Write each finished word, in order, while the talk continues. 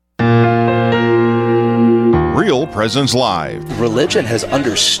Real Presence Live. Religion has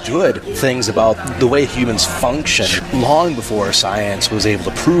understood things about the way humans function long before science was able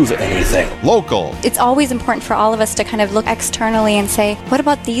to prove anything. Local. It's always important for all of us to kind of look externally and say, what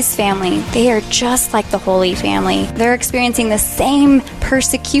about these family? They are just like the Holy Family. They're experiencing the same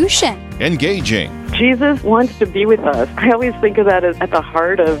persecution. Engaging. Jesus wants to be with us. I always think of that as at the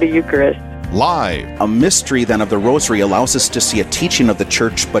heart of the Eucharist. Live. A mystery then of the Rosary allows us to see a teaching of the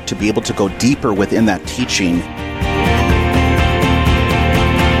Church, but to be able to go deeper within that teaching.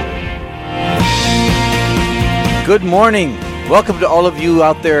 Good morning. Welcome to all of you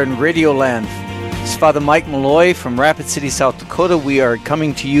out there in Radio Land. It's Father Mike Malloy from Rapid City, South Dakota. We are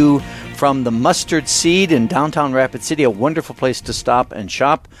coming to you from the Mustard Seed in downtown Rapid City, a wonderful place to stop and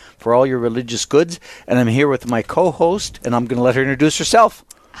shop for all your religious goods. And I'm here with my co-host, and I'm going to let her introduce herself.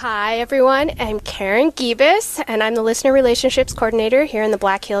 Hi, everyone. I'm Karen Giebus, and I'm the Listener Relationships Coordinator here in the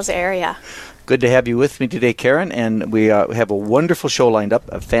Black Hills area. Good to have you with me today, Karen, and we have a wonderful show lined up,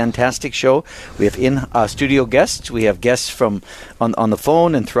 a fantastic show. We have in-studio guests. We have guests from on the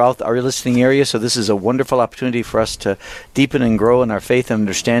phone and throughout our listening area, so this is a wonderful opportunity for us to deepen and grow in our faith and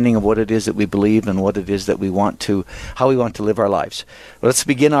understanding of what it is that we believe and what it is that we want to, how we want to live our lives. Let's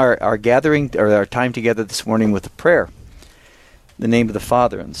begin our gathering, or our time together this morning with a prayer. In the name of the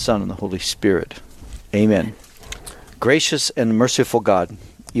Father, and the Son, and the Holy Spirit. Amen. Gracious and merciful God,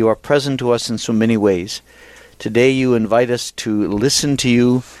 you are present to us in so many ways. Today you invite us to listen to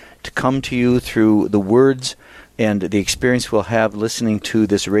you, to come to you through the words and the experience we'll have listening to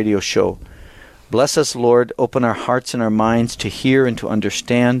this radio show. Bless us, Lord. Open our hearts and our minds to hear and to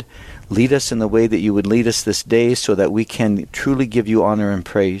understand. Lead us in the way that you would lead us this day so that we can truly give you honor and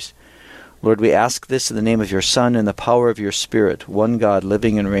praise. Lord, we ask this in the name of your Son and the power of your Spirit, one God,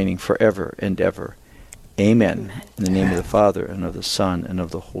 living and reigning forever and ever. Amen. In the name of the Father, and of the Son, and of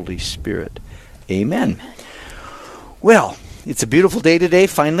the Holy Spirit. Amen. Well, it's a beautiful day today,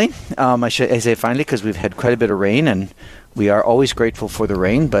 finally. I say finally because we've had quite a bit of rain, and we are always grateful for the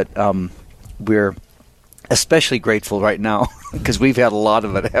rain, but we're especially grateful right now because we've had a lot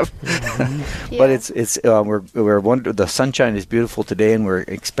of it. Yeah. But the sunshine is beautiful today, and we're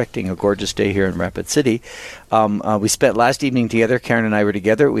expecting a gorgeous day here in Rapid City. We spent last evening together. Karen and I were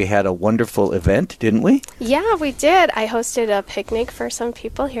together. We had a wonderful event, didn't we? Yeah, we did. I hosted a picnic for some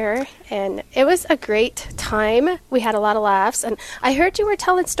people here, and it was a great time. We had a lot of laughs, and I heard you were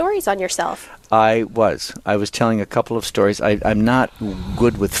telling stories on yourself. I was telling a couple of stories. I'm not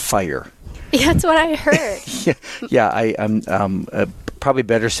good with fire. Yeah, that's what I heard. I'm probably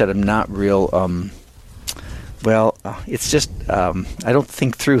better said I'm not real. It's just I don't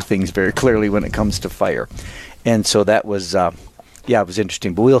think through things very clearly when it comes to fire, and so that was it was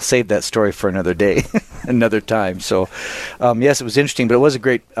interesting. But we'll save that story for another day, another time. So yes, it was interesting, but it was a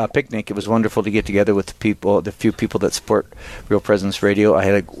great picnic. It was wonderful to get together with the few people that support Real Presence Radio.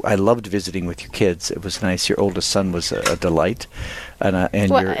 I loved visiting with your kids. It was nice. Your oldest son was a delight.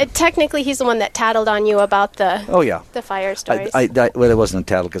 Technically, he's the one that tattled on you about the fire stories. It wasn't a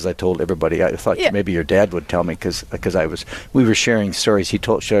tattle because I told everybody. I thought maybe your dad would tell me because we were sharing stories. He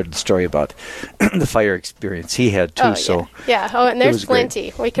shared the story about the fire experience he had too. And there's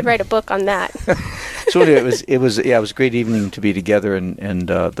plenty. Great. We could write a book on that. So it was a great evening to be together, and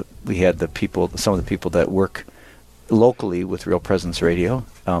we had some of the people that work locally with Real Presence Radio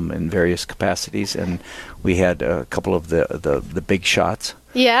in various capacities, and we had a couple of the big shots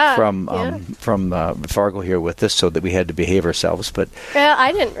from Fargo here with us, so that we had to behave ourselves. But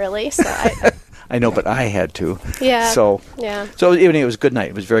I didn't really. So I know, but I had to. Yeah. So it was a good night.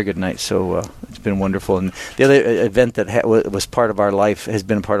 It was a very good night. So it's been wonderful. And the other event that was part of our life, has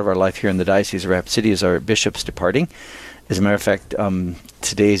been part of our life here in the Diocese of Rapid City, is our bishop's departing. As a matter of fact,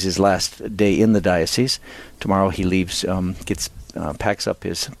 today is his last day in the diocese. Tomorrow he leaves, packs up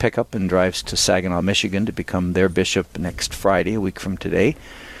his pickup and drives to Saginaw, Michigan to become their bishop next Friday, a week from today.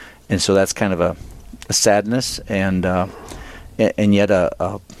 And so that's kind of a sadness, and yet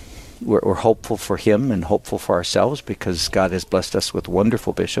we're hopeful for him and hopeful for ourselves because God has blessed us with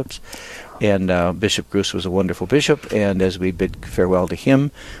wonderful bishops. And Bishop Gruss was a wonderful bishop, and as we bid farewell to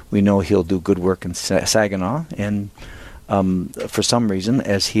him, we know he'll do good work in Saginaw, and for some reason,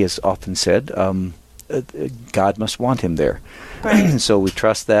 as he has often said, God must want him there. Right. So we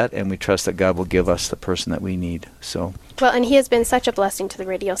trust that, and we trust that God will give us the person that we need. So. Well, and he has been such a blessing to the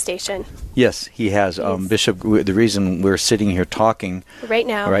radio station. Yes, he has. Bishop, the reason we're sitting here talking right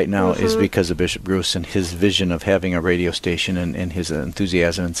now is because of Bishop Gruss and his vision of having a radio station and his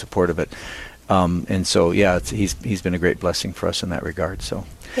enthusiasm and support of it. And so, he's been a great blessing for us in that regard. So.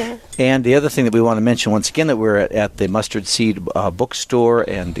 Yeah. And the other thing that we want to mention once again, that we're at the Mustard Seed bookstore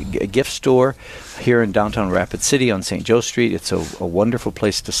and gift store here in downtown Rapid City on St. Joe Street. It's a wonderful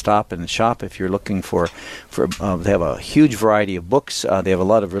place to stop and shop if you're looking for they have a huge variety of books. They have a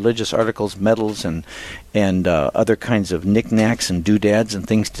lot of religious articles, medals, and other kinds of knickknacks and doodads and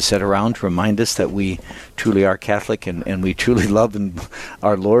things to set around to remind us that we truly are Catholic and we truly love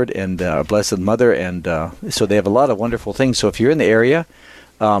our Lord and our Blessed Mother. And so they have a lot of wonderful things. So if you're in the area,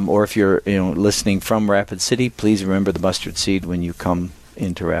 or if you're listening from Rapid City, please remember the Mustard Seed when you come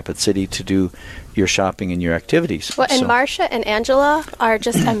into Rapid City to do your shopping and your activities. Well, and Marcia and Angela are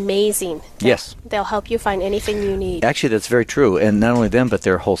just amazing. Yes. They'll help you find anything you need. Actually, that's very true. And not only them, but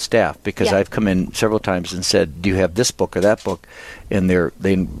their whole staff. Because Yeah. I've come in several times and said, do you have this book or that book? And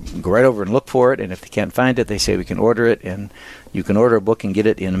they go right over and look for it. And if they can't find it, they say we can order it. And you can order a book and get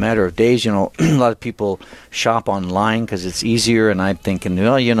it in a matter of days. A lot of people shop online because it's easier. And I'm thinking,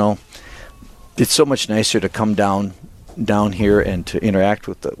 well, it's so much nicer to come down here and to interact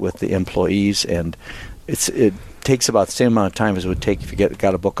with the employees, and it takes about the same amount of time as it would take if you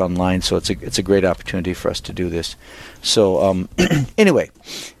got a book online. So it's a great opportunity for us to do this. So anyway,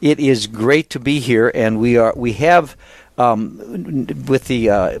 it is great to be here, and we have with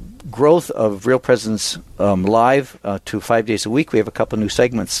the growth of Real Presence Live to 5 days a week, we have a couple new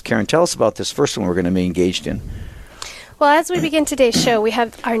segments. Karen, tell us about this first one we're going to be engaged in. Well, as we begin today's show, we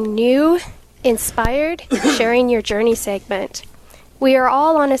have our new Inspired Sharing Your Journey segment. We are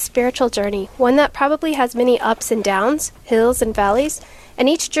all on a spiritual journey, one that probably has many ups and downs, hills and valleys, and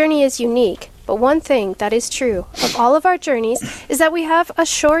each journey is unique. But one thing that is true of all of our journeys is that we have a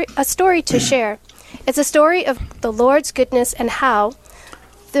story to share. It's a story of the Lord's goodness and how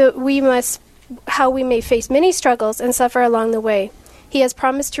we may face many struggles and suffer along the way. He has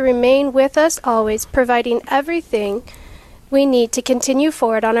promised to remain with us always, providing everything we need to continue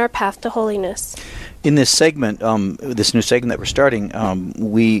forward on our path to holiness. In this segment, this new segment that we're starting,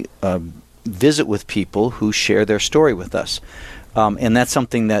 we visit with people who share their story with us. And that's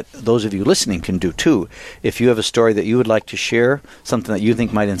something that those of you listening can do too. If you have a story that you would like to share, something that you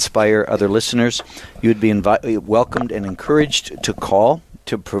think might inspire other listeners, you would be welcomed and encouraged to call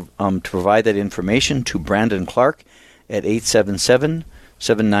to provide that information to Brandon Clark at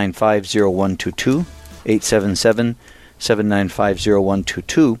 877-795-0122,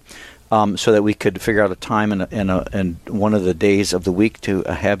 877-795-0122, so that we could figure out a time and one of the days of the week to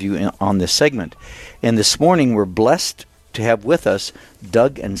have you on this segment. And this morning we're blessed to have with us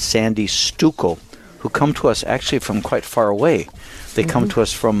Doug and Sandy Stuckel, who come to us actually from quite far away. They come to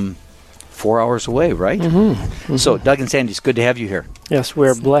us from 4 hours away, right? Mm-hmm. Mm-hmm. So Doug and Sandy, it's good to have you here. Yes,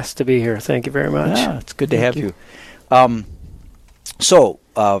 we're blessed to be here. Thank you very much. Yeah, it's good to have you. So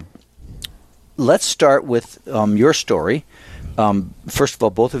let's start with your story. First of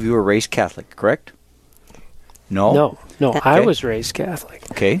all, both of you were raised Catholic, correct? No? No, Okay. I was raised Catholic.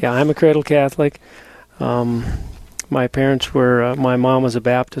 Okay. Yeah, I'm a cradle Catholic. My parents were, my mom was a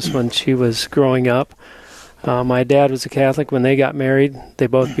Baptist when she was growing up. My dad was a Catholic. When they got married, they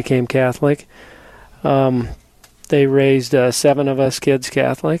both became Catholic. They raised 7 of us kids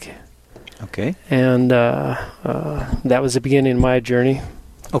Catholic. Okay. And that was the beginning of my journey.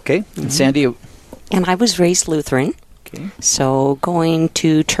 Okay. Mm-hmm. And Sandy? And I was raised Lutheran. Okay. So going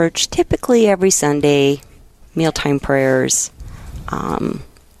to church typically every Sunday, mealtime prayers.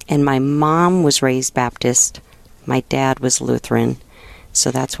 And my mom was raised Baptist. My dad was Lutheran.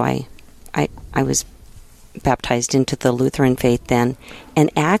 So that's why I was baptized into the Lutheran faith then. And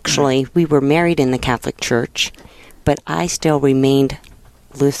actually, we were married in the Catholic Church, but I still remained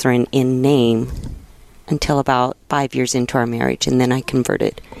Lutheran in name until about 5 years into our marriage, and then I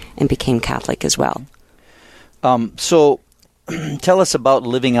converted and became Catholic as well. So tell us about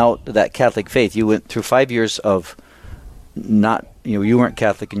living out that Catholic faith. You went through 5 years of you weren't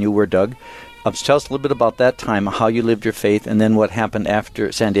Catholic and you were, Doug. So tell us a little bit about that time, how you lived your faith, and then what happened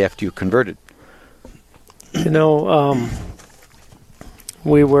after, Sandy, after you converted.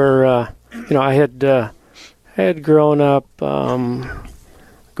 We were, I had grown up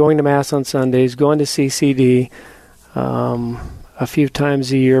going to Mass on Sundays, going to CCD a few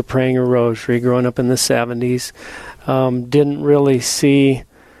times a year, praying a rosary, growing up in the 70s. Didn't really see,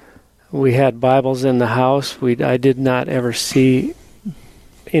 we had Bibles in the house. I did not ever see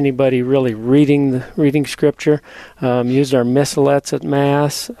anybody really reading Scripture. Used our missalettes at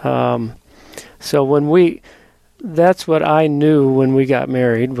Mass. So that's what I knew when we got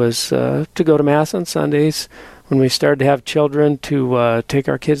married, was to go to Mass on Sundays. When we started to have children, to take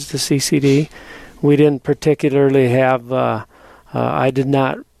our kids to CCD. We didn't particularly have, I did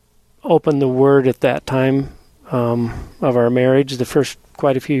not open the Word at that time of our marriage. The first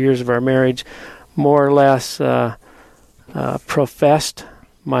quite a few years of our marriage, more or less professed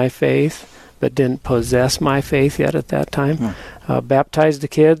my faith, but didn't possess my faith yet at that time. Baptized the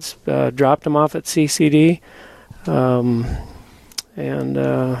kids, dropped them off at CCD, and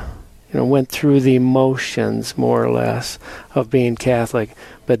went through the motions, more or less, of being Catholic,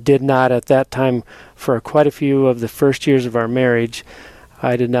 but did not at that time, for quite a few of the first years of our marriage,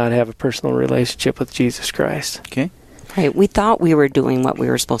 I did not have a personal relationship with Jesus Christ. Okay. Right. We thought we were doing what we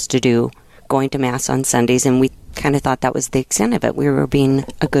were supposed to do, going to Mass on Sundays, and we kind of thought that was the extent of it. We were being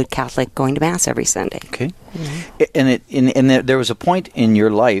a good Catholic, going to Mass every Sunday. Okay. Mm-hmm. And there was a point in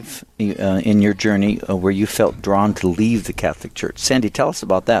your life, in your journey, where you felt drawn to leave the Catholic Church. Sandy, tell us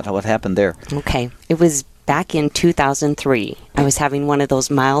about that. What happened there? Okay. It was back in 2003. I was having one of those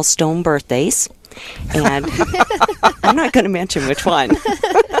milestone birthdays, and I'm not going to mention which one.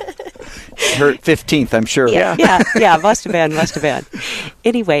 Her 15th, I'm sure. Yeah, must have been.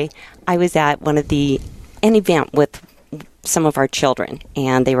 Anyway, I was at an event with some of our children,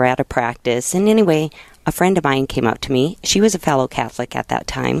 and they were at a practice. And anyway, a friend of mine came up to me. She was a fellow Catholic at that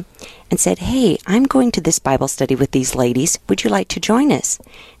time, and said, "Hey, I'm going to this Bible study with these ladies. Would you like to join us?"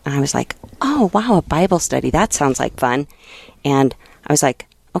 And I was like, "Oh, wow, a Bible study. That sounds like fun." And I was like,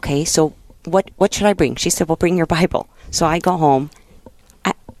 "Okay, so what should I bring?" She said, "Well, bring your Bible." So I go home.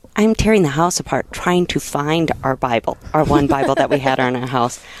 I'm tearing the house apart trying to find our Bible, our one Bible that we had in our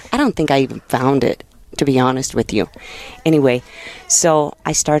house. I don't think I even found it, to be honest with you. Anyway, so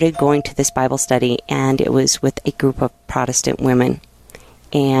I started going to this Bible study, and it was with a group of Protestant women.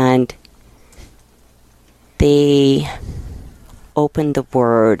 And they opened the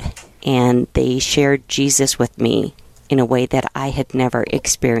Word, and they shared Jesus with me in a way that I had never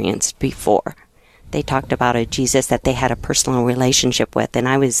experienced before. They talked about a Jesus that they had a personal relationship with, and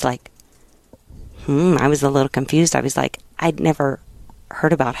I was like, I was a little confused. I was like, I'd never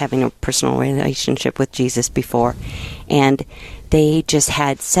heard about having a personal relationship with Jesus before. And they just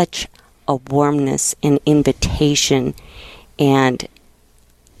had such a warmness and invitation, and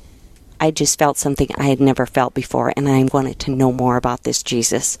I just felt something I had never felt before, and I wanted to know more about this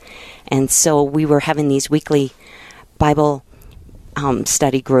Jesus. And so we were having these weekly Bible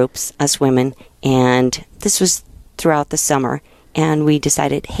study groups, us women, and this was throughout the summer, and we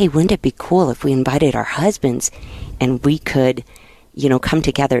decided, hey, wouldn't it be cool if we invited our husbands and we could, come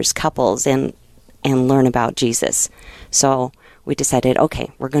together as couples and learn about Jesus. So we decided,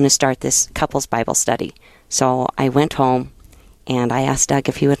 okay, we're going to start this couples Bible study. So I went home and I asked Doug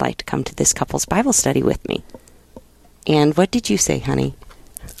if he would like to come to this couples Bible study with me. And what did you say, honey?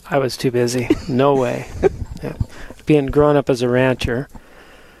 I was too busy. No way. Yeah. Being grown up as a rancher,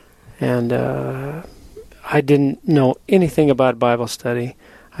 and I didn't know anything about Bible study.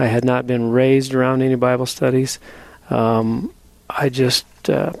 I had not been raised around any Bible studies. I just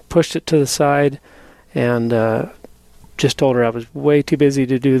pushed it to the side and just told her I was way too busy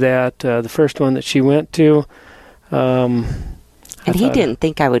to do that. The first one that she went to... and he didn't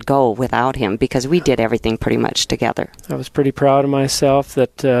think I would go without him because we did everything pretty much together. I was pretty proud of myself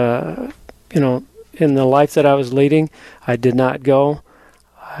that, in the life that I was leading, I did not go.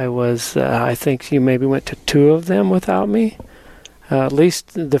 I was, I think you maybe went to 2 of them without me. At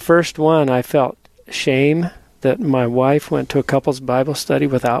least the first one, I felt shame that my wife went to a couples Bible study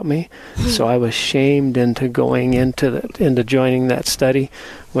without me. So I was shamed into going into joining that study,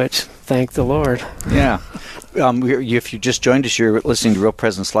 which, thank the Lord. Yeah. If you just joined us, you're listening to Real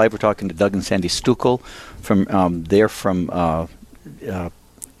Presence Live. We're talking to Doug and Sandy Stuckel from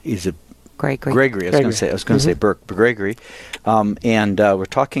is it Gregory? I was going to say Burke, but Gregory, and we're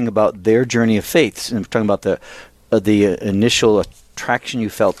talking about their journey of faith, and we're talking about the initial attraction you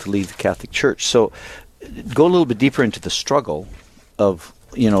felt to leave the Catholic Church. So, go a little bit deeper into the struggle of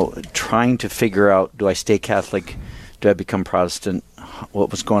trying to figure out: do I stay Catholic? Do I become Protestant? What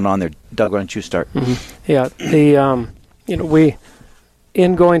was going on there? Doug, why don't you start? Mm-hmm. Yeah, we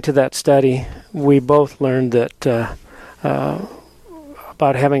in going to that study, we both learned that.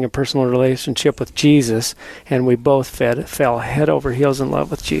 About having a personal relationship with Jesus, and we both fell head over heels in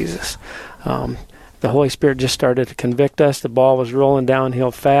love with Jesus. The Holy Spirit just started to convict us. The ball was rolling downhill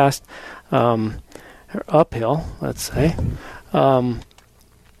fast, or uphill, let's say.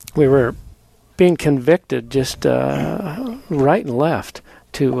 We were being convicted just right and left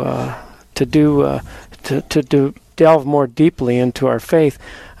to delve more deeply into our faith.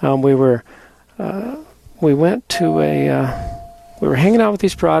 We were hanging out with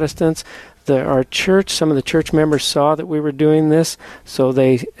these Protestants. Our church, some of the church members saw that we were doing this, so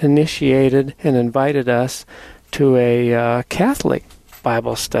they initiated and invited us to a Catholic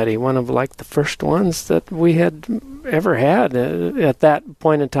Bible study, one of the first ones that we had ever had at that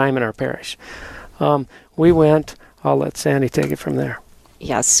point in time in our parish. We went. I'll let Sandy take it from there.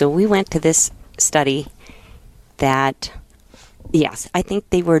 Yeah, so we went to this study that, yes, I think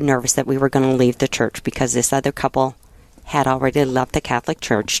they were nervous that we were going to leave the church because this other couple had already left the Catholic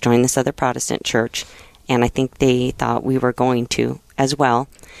Church, joined this other Protestant church, and I think they thought we were going to as well.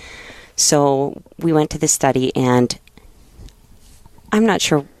 So we went to this study, and I'm not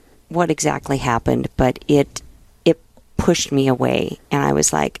sure what exactly happened, but it pushed me away, and I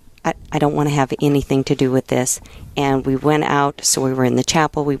was like, I don't want to have anything to do with this. And we went out, so we were in the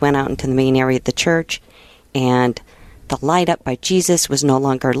chapel, we went out into the main area of the church, and the light up by Jesus was no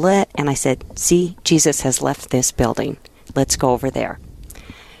longer lit, and I said, see, Jesus has left this building. Let's go over there.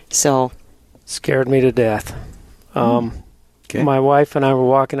 So... Scared me to death. Okay. My wife and I were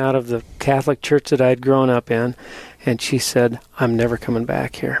walking out of the Catholic church that I'd grown up in, and she said, I'm never coming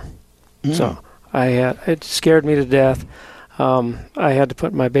back here. So it scared me to death. I had to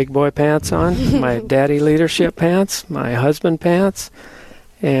put my big boy pants on, my daddy leadership pants, my husband pants,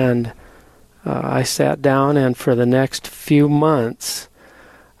 and I sat down, and for the next few months,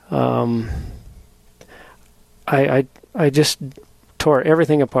 I just tore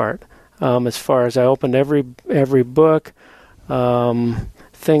everything apart. As far as I opened every book,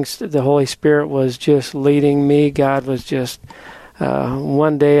 things, the Holy Spirit was just leading me. God was just...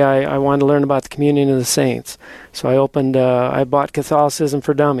 one day I wanted to learn about the communion of the saints. So I bought Catholicism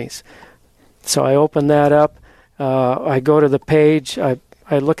for Dummies. So I opened that up. I go to the page. I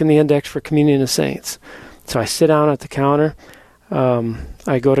look in the index for communion of saints. So I sit down at the counter.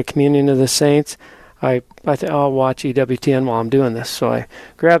 I go to communion of the saints. I think I'll watch EWTN while I'm doing this. So I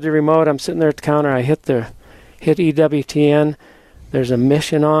grab the remote. I'm sitting there at the counter. I hit EWTN. There's a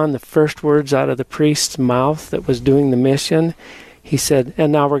mission on. The first words out of the priest's mouth that was doing the mission, he said,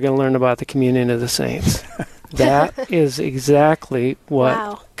 and now we're going to learn about the communion of the saints. That is exactly what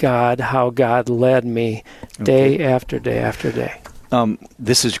how God led me day after day after day.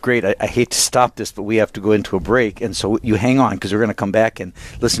 This is great. I hate to stop this, but we have to go into a break. And so you hang on, because we're going to come back and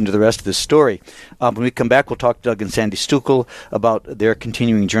listen to the rest of this story. When we come back, we'll talk to Doug and Sandy Stuckel about their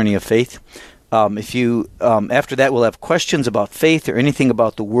continuing journey of faith. After that, we'll have questions about faith or anything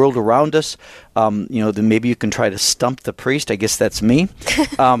about the world around us. Then maybe you can try to stump the priest. I guess that's me.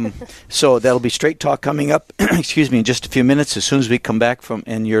 So that'll be Straight Talk coming up, in just a few minutes as soon as we come back from,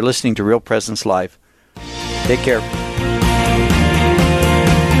 and you're listening to Real Presence Live. Take care.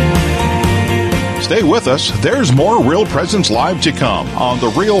 Stay with us. There's more Real Presence Live to come on the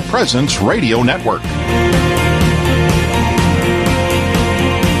Real Presence Radio Network.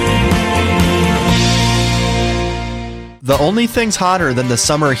 The only things hotter than the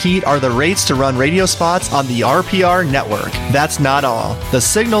summer heat are the rates to run radio spots on the RPR network. That's not all. The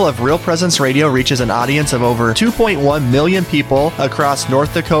signal of Real Presence Radio reaches an audience of over 2.1 million people across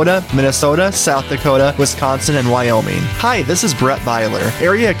North Dakota, Minnesota, South Dakota, Wisconsin, and Wyoming. Hi, this is Brett Byler,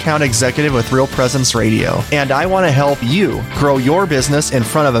 Area Account Executive with Real Presence Radio, and I want to help you grow your business in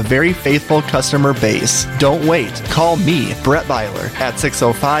front of a very faithful customer base. Don't wait. Call me, Brett Byler, at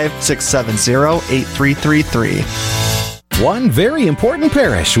 605-670-8333. One very important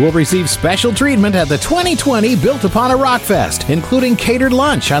parish will receive special treatment at the 2020 Built Upon a Rock Fest, including catered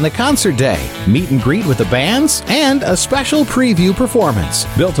lunch on the concert day, meet and greet with the bands, and a special preview performance.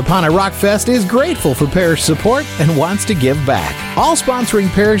 Built Upon a Rock Fest is grateful for parish support and wants to give back. All sponsoring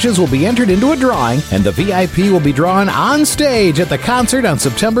parishes will be entered into a drawing, and the VIP will be drawn on stage at the concert on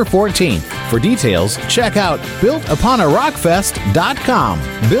September 14th. For details, check out BuiltUponARockFest.com.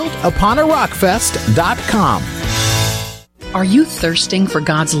 BuiltUponARockFest.com. Are you thirsting for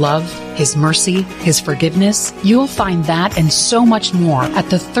God's love, His mercy, His forgiveness? You'll find that and so much more at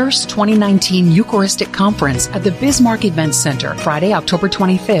the Thirst 2019 Eucharistic Conference at the Bismarck Events Center, Friday, October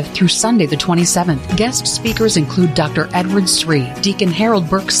 25th through Sunday the 27th. Guest speakers include Dr. Edward Sri, Deacon Harold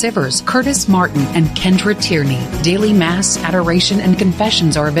Burke-Sivers, Curtis Martin, and Kendra Tierney. Daily Mass, adoration, and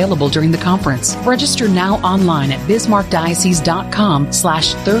confessions are available during the conference. Register now online at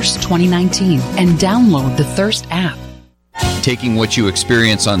bismarckdiocese.com/Thirst2019 and download the Thirst app. Taking what you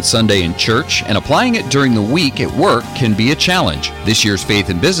experience on Sunday in church and applying it during the week at work can be a challenge. This year's Faith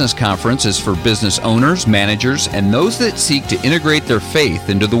in Business Conference is for business owners, managers, and those that seek to integrate their faith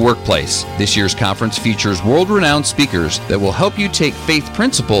into the workplace. This year's conference features world-renowned speakers that will help you take faith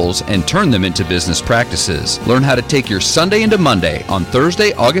principles and turn them into business practices. Learn how to take your Sunday into Monday on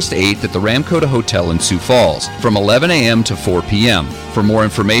Thursday, August 8th at the Ramkota Hotel in Sioux Falls from 11 a.m. to 4 p.m. For more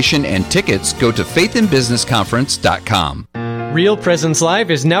information and tickets, go to faithinbusinessconference.com. Real Presence Live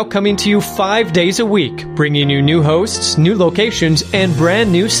is now coming to you 5 days a week, bringing you new hosts, new locations, and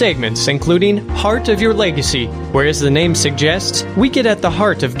brand new segments, including Heart of Your Legacy, where, as the name suggests, we get at the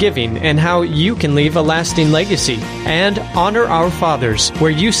heart of giving and how you can leave a lasting legacy, and Honor Our Fathers,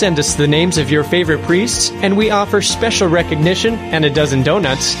 where you send us the names of your favorite priests, and we offer special recognition and a dozen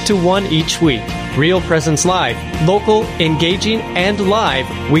donuts to one each week. Real Presence Live, local, engaging, and live,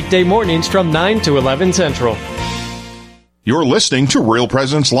 weekday mornings from 9 to 11 Central. You're listening to Real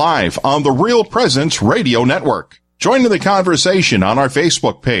Presence Live on the Real Presence Radio Network. Join in the conversation on our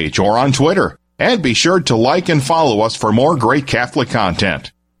Facebook page or on Twitter. And be sure to like and follow us for more great Catholic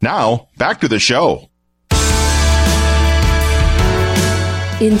content. Now, back to the show.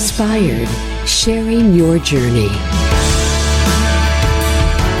 Inspired, sharing your journey.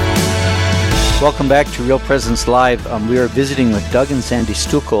 Welcome back to Real Presence Live. We are visiting with Doug and Sandy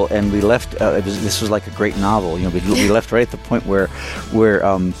Stuckel, and we left. This was like a great novel. You know, we left right at the point where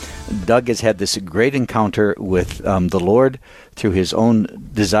Doug has had this great encounter with the Lord through his own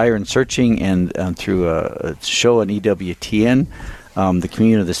desire and searching, and through a show on EWTN. The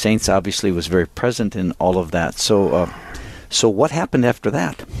Communion of the Saints obviously was very present in all of that. So what happened after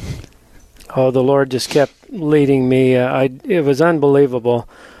that? Oh, the Lord just kept leading me. It was unbelievable.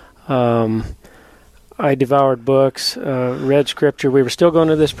 I devoured books, read scripture. We were still going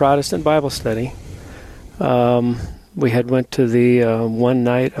to this Protestant Bible study. We had went to the one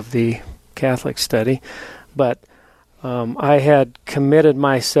night of the Catholic study, but I had committed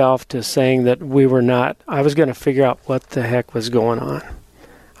myself to saying that I was going to figure out what the heck was going on.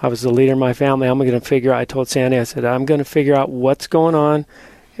 I was the leader of my family. I told Sandy, I said, I'm going to figure out what's going on,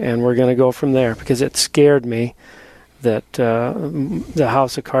 and we're going to go from there, because it scared me that the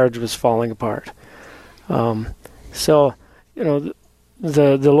house of cards was falling apart. So, you know,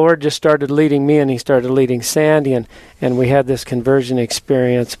 the Lord just started leading me, and He started leading Sandy, and we had this conversion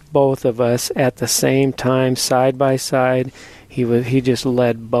experience, both of us at the same time, side by side. He just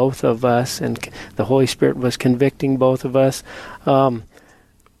led both of us, and the Holy Spirit was convicting both of us.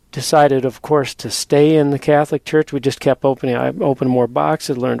 Decided, of course, to stay in the Catholic Church. We just kept opening. I opened more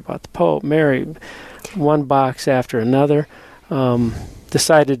boxes, learned about the Pope, Mary, one box after another.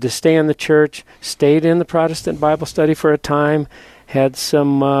 Decided to stay in the church, stayed in the Protestant Bible study for a time, had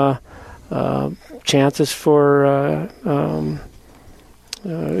some chances for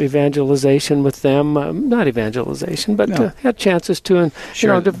evangelization with them. Not evangelization, but had chances to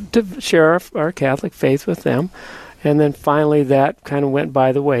share our Catholic faith with them. And then finally that kind of went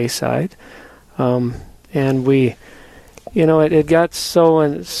by the wayside. And we, it got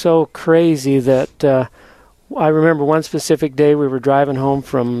so crazy that I remember one specific day we were driving home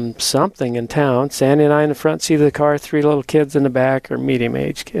from something in town. Sandy and I in the front seat of the car, 3 little kids in the back, or medium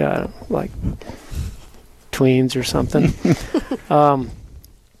age, like tweens or something.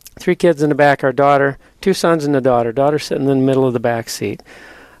 3 kids in the back, our daughter, 2 sons and a daughter. Daughter sitting in the middle of the back seat.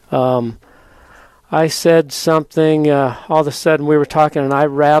 I said something, all of a sudden we were talking, and I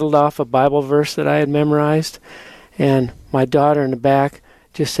rattled off a Bible verse that I had memorized, and my daughter in the back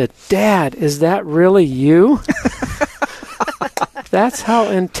just said, "Dad, is that really you?" That's how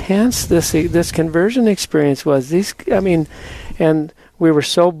intense this conversion experience was. And we were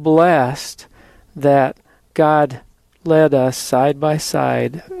so blessed that God led us side by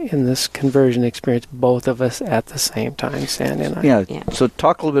side in this conversion experience, both of us at the same time, Sandy and I. Yeah. So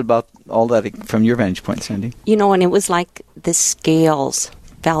talk a little bit about all that from your vantage point, Sandy. And it was like the scales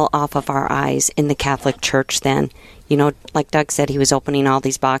fell off of our eyes in the Catholic Church then. Like Doug said, he was opening all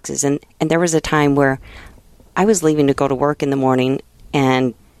these boxes. And there was a time where I was leaving to go to work in the morning,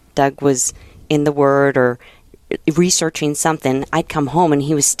 and Doug was in the Word or researching something. I'd come home, and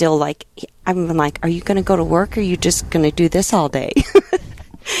he was still like, I'm like, are you going to go to work, or are you just going to do this all day?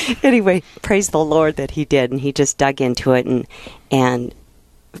 Anyway, praise the Lord that he did, and he just dug into it and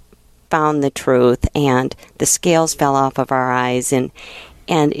found the truth, and the scales fell off of our eyes. And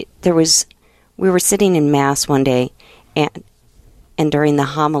we were sitting in Mass one day, and during the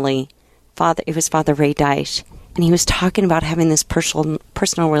homily, it was Father Ray Deitch, and he was talking about having this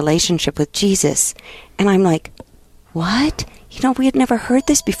personal relationship with Jesus. And I'm like, what? We had never heard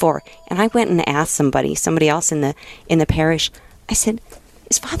this before. And I went and asked somebody else in the parish. I said,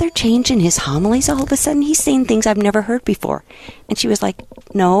 is Father changing his homilies all of a sudden? He's saying things I've never heard before. And she was like,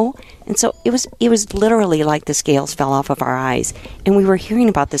 no. And so it was literally like the scales fell off of our eyes. And we were hearing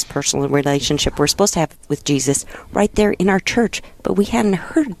about this personal relationship we're supposed to have with Jesus right there in our church. But we hadn't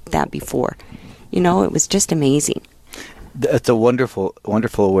heard that before. It was just amazing. It's a wonderful,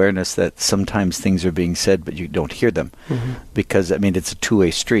 wonderful awareness that sometimes things are being said, but you don't hear them, because I mean it's a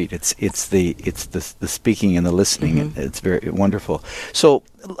two-way street. It's the speaking and the listening. It's very wonderful. So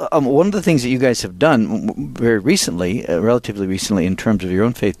one of the things that you guys have done very recently, relatively recently, in terms of your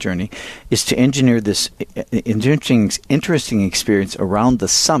own faith journey, is to engineer this interesting experience around the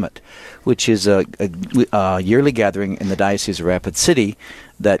summit, which is a yearly gathering in the Diocese of Rapid City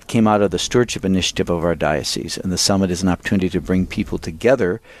that came out of the stewardship initiative of our diocese. And the summit is an opportunity to bring people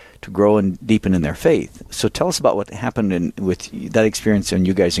together to grow and deepen in their faith. So tell us about what happened with that experience and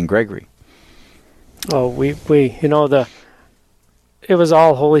you guys in Gregory. Oh, it was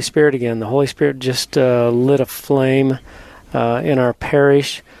all Holy Spirit again. The Holy Spirit just lit a flame in our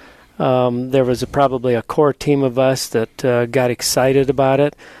parish. There was probably a core team of us that got excited about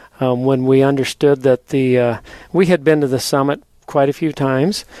it when we understood that we had been to the summit quite a few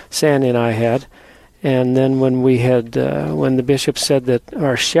times. Sandy and I had. And then when the bishop said that,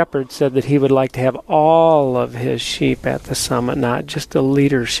 our shepherd said that he would like to have all of his sheep at the summit, not just the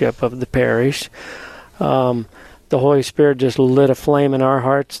leadership of the parish, the Holy Spirit just lit a flame in our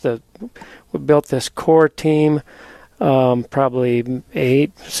hearts. We built this core team, probably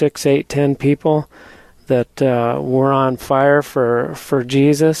 6, 8, 10 people that were on fire for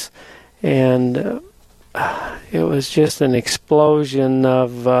Jesus. And it was just an explosion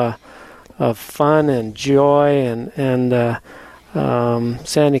of fun and joy, and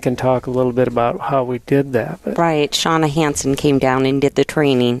Sandy can talk a little bit about how we did that. Right. Shauna Hansen came down and did the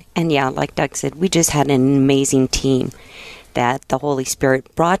training. And yeah, like Doug said, we just had an amazing team that the Holy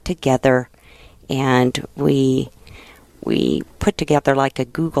Spirit brought together, and we put together like a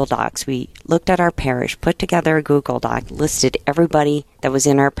Google Docs. We looked at our parish, put together a Google Doc, listed everybody that was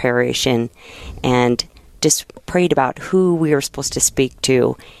in our parish, and just prayed about who we were supposed to speak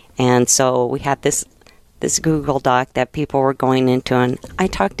to. And so we had this Google Doc that people were going into, and I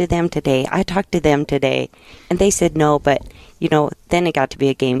talked to them today, and they said no, but, then it got to be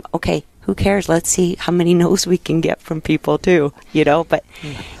a game. Okay, who cares? Let's see how many no's we can get from people too, but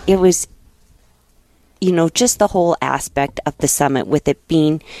it was, just the whole aspect of the summit, with it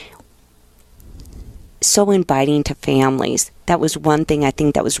being so inviting to families. That was one thing I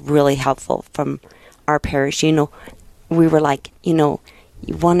think that was really helpful from our parish. We were like, you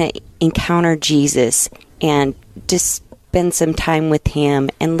want to encounter Jesus and just spend some time with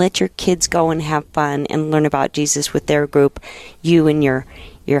him and let your kids go and have fun and learn about Jesus with their group. You and your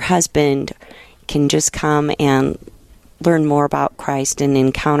husband can just come and learn more about Christ and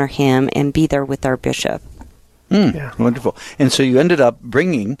encounter him and be there with our bishop. Yeah. Wonderful. And so you ended up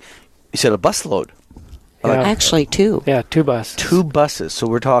bringing, you said, a busload. Yeah. Actually, 2. Yeah, 2 buses. 2 buses. So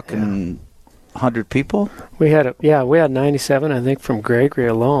we're talking 100 people? We had 97, I think, from Gregory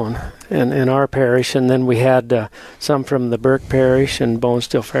alone in our parish, and then we had some from the Burke Parish and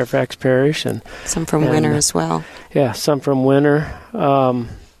Bonesteel Fairfax Parish, and some from Winter as well. Yeah, some from Winter.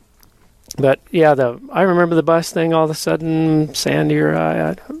 But yeah, I remember the bus thing. All of a sudden, Sandy or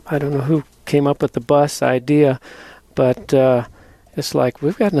I don't know who came up with the bus idea, but it's like,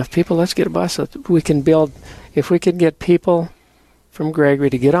 we've got enough people. Let's get a bus that we can build. If we could get people from Gregory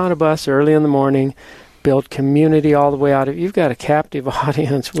to get on a bus early in the morning, build community all the way out of. You've got a captive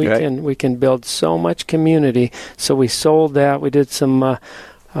audience. We can build so much community. So we sold that. We did some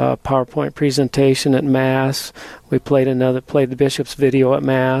PowerPoint presentation at Mass. We played the bishop's video at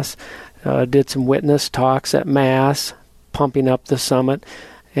Mass. Did some witness talks at Mass, pumping up the summit.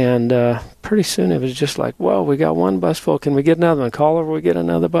 And pretty soon it was just like, whoa, we got one bus full. Can we get another one? Call over, we get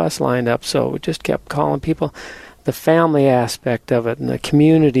another bus lined up. So we just kept calling people. The family aspect of it and the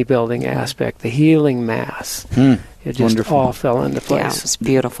community building aspect, the healing Mass. It just wonderful. All fell into place. Yeah, it was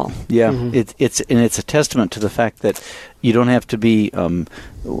beautiful. Yeah, it's a testament to the fact that you don't have to be, some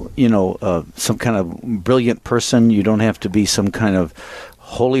kind of brilliant person. You don't have to be some kind of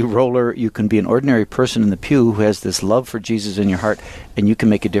holy roller. You can be an ordinary person in the pew who has this love for Jesus in your heart, and you can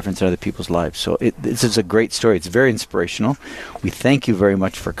make a difference in other people's lives. So this is a great story. It's very inspirational. We thank you very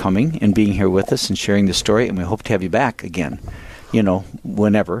much for coming and being here with us and sharing the story, and we hope to have you back again,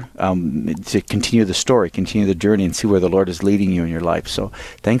 whenever, to continue the story, continue the journey, and see where the Lord is leading you in your life. So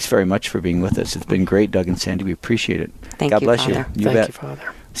thanks very much for being with us. It's been great, Doug and Sandy. We appreciate it. Thank God you, bless Father. you. Thank bet. you,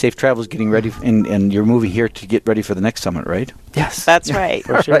 Father. Safe travels, getting ready, and you're moving here to get ready for the next summit, right? Yes. That's right.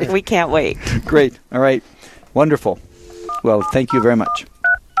 For sure. We can't wait. Great. All right. Wonderful. Well, thank you very much.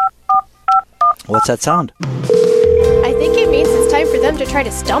 What's that sound? I think it means it's time for them to try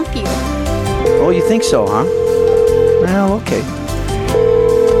to stump you. Oh, you think so, huh? Well, okay.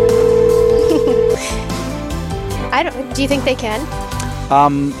 Do you think they can?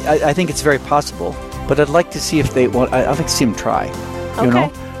 I think it's very possible. but I'd like to see if they want. I'd like to see them try. You know.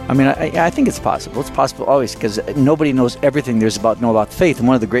 I mean, I think it's possible. It's possible always because nobody knows everything there's know about faith. And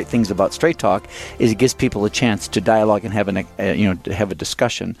one of the great things about Straight Talk is it gives people a chance to dialogue and have to have a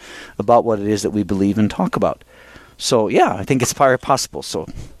discussion about what it is that we believe and talk about. So yeah, I think it's very possible. So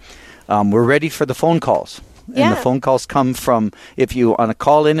we're ready for the phone calls. Yeah. And the phone calls come from if you want to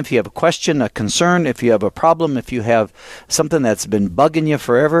call in, if you have a question, a concern, if you have a problem, if you have something that's been bugging you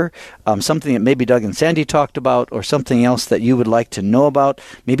forever, something that maybe Doug and Sandy talked about, or something else that you would like to know about,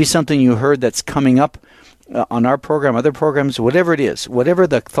 maybe something you heard that's coming up on our program, other programs, whatever it is, whatever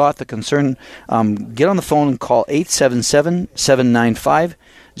the thought, the concern, get on the phone and call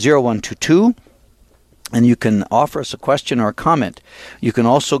 877-795-0122. And you can offer us a question or a comment. You can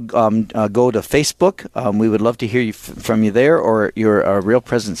also go to Facebook. We would love to hear from you there, or your Real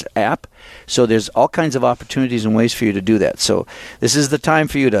Presence app. So there's all kinds of opportunities and ways for you to do that. So this is the time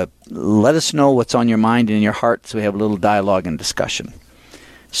for you to let us know what's on your mind and in your heart, so we have a little dialogue and discussion.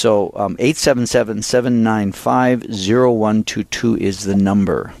 So 877-795-0122 is the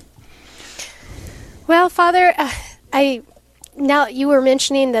number. Well, Father, now, you were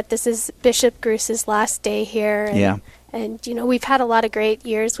mentioning that this is Bishop Gruse's last day here. And, we've had a lot of great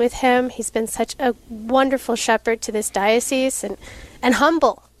years with him. He's been such a wonderful shepherd to this diocese and a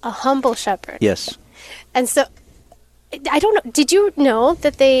humble shepherd. Yes. And so, I don't know, did you know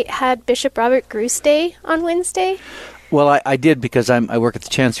that they had Bishop Robert Gruse Day on Wednesday? Well, I did because I work at the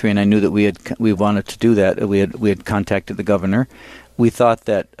Chancery, and I knew that we wanted to do that. We had contacted the governor. We thought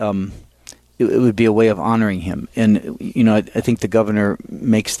that it would be a way of honoring him. And, I think the governor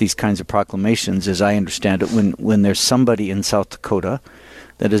makes these kinds of proclamations, as I understand it, when there's somebody in South Dakota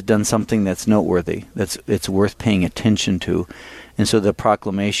that has done something that's noteworthy, it's worth paying attention to. And so the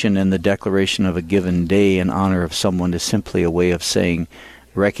proclamation and the declaration of a given day in honor of someone is simply a way of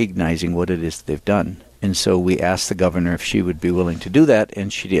recognizing what it is that they've done. And so we asked the governor if she would be willing to do that,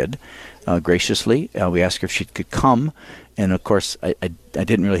 and she did, graciously. We asked her if she could come. And, of course, I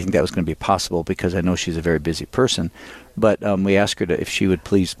didn't really think that was going to be possible because I know she's a very busy person. But we asked her if she would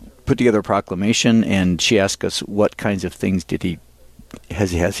please put together a proclamation, and she asked us what kinds of things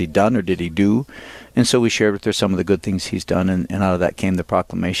has he done or did he do. And so we shared with her some of the good things he's done, and out of that came the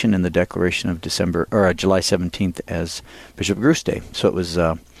proclamation and the declaration of July 17th as Bishop Gruse Day. So it was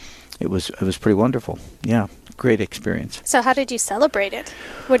pretty wonderful. Yeah. Great experience. So how did you celebrate it?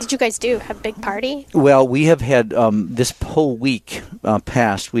 What did you guys do? Have a big party? Well, we have had this whole week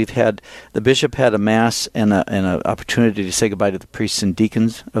past. The bishop had a mass and an opportunity to say goodbye to the priests and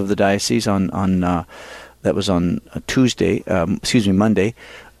deacons of the diocese on that was on Tuesday. Monday.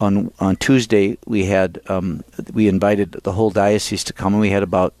 On Tuesday, we invited the whole diocese to come, and we had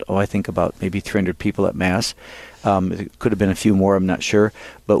about maybe 300 people at mass. It could have been a few more, I'm not sure,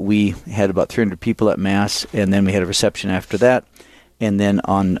 but we had about 300 people at mass, and then we had a reception after that. And then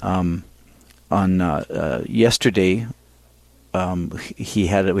on yesterday, we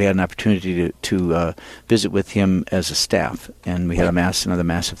had an opportunity to visit with him as a staff, and we had another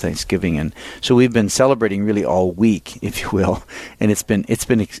mass of Thanksgiving, and so we've been celebrating really all week, if you will, and it's been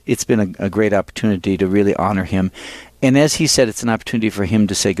a great opportunity to really honor him. And as he said, it's an opportunity for him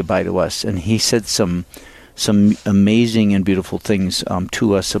to say goodbye to us, and he said some amazing and beautiful things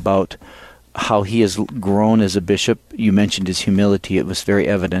to us about how he has grown as a bishop. You mentioned his humility. It was very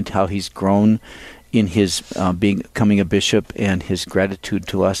evident how he's grown in his becoming a bishop, and his gratitude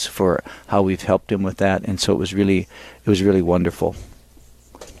to us for how we've helped him with that. And so it was really wonderful.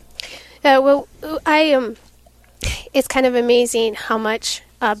 It's kind of amazing how much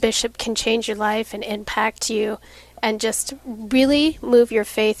a bishop can change your life and impact you and just really move your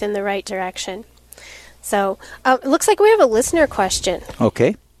faith in the right direction. So it looks like we have a listener question.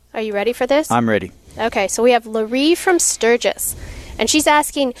 Okay. Are you ready for this? I'm ready. Okay, so we have Laurie from Sturgis, and she's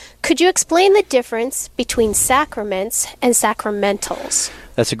asking, could you explain the difference between sacraments and sacramentals?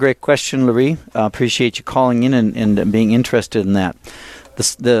 That's a great question, Laurie. Appreciate you calling in and being interested in that.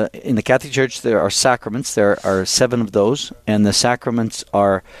 In the Catholic Church, there are sacraments. There are 7 of those, and the sacraments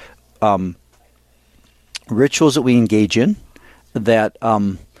are rituals that we engage in that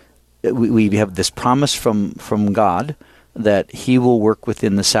we have this promise from God that He will work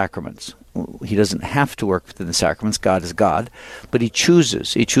within the sacraments. He doesn't have to work within the sacraments. God is God, but He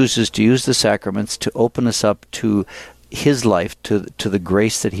chooses. He chooses to use the sacraments to open us up to His life, to the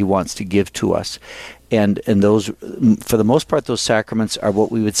grace that He wants to give to us. And those, for the most part, those sacraments are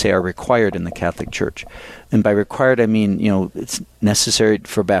what we would say are required in the Catholic Church. And by required, I mean, it's necessary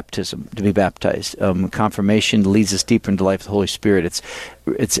for baptism, to be baptized. Confirmation leads us deeper into the life of the Holy Spirit.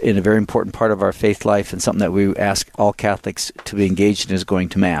 It's in a very important part of our faith life, and something that we ask all Catholics to be engaged in is going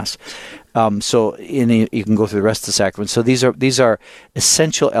to Mass. So you can go through the rest of the sacraments. So these are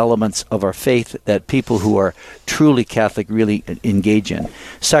essential elements of our faith that people who are truly Catholic really engage in.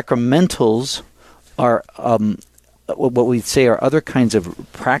 Sacramentals are what we'd say are other kinds of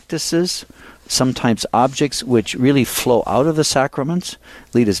practices, sometimes objects, which really flow out of the sacraments,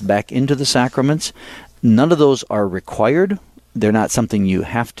 lead us back into the sacraments. None of those are required. They're not something you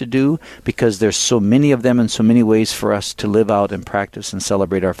have to do, because there's so many of them and so many ways for us to live out and practice and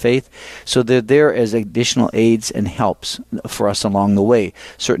celebrate our faith. So they're there as additional aids and helps for us along the way.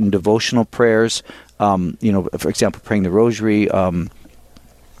 Certain devotional prayers, for example, praying the Rosary,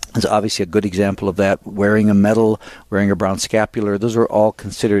 is obviously a good example of that. Wearing a medal, wearing a brown scapular, those are all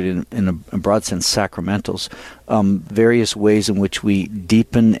considered in a broad sense sacramentals. Various ways in which we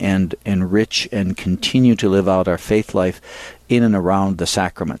deepen and enrich and continue to live out our faith life in and around the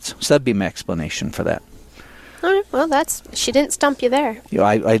sacraments. So that'd be my explanation for that. All right, well, she didn't stump you there.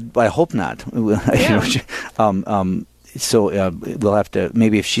 I hope not. Yeah. So we'll have to,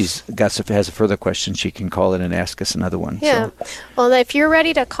 maybe if has a further question, she can call in and ask us another one. Yeah. So. Well, if you're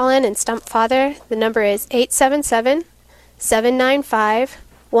ready to call in and stump Father, the number is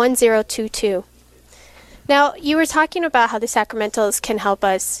 877-795-1022. Now, you were talking about how the sacramentals can help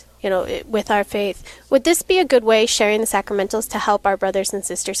us, with our faith. Would this be a good way, sharing the sacramentals, to help our brothers and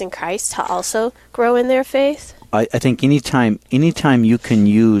sisters in Christ to also grow in their faith? I think anytime you can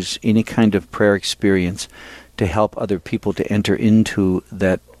use any kind of prayer experience to help other people to enter into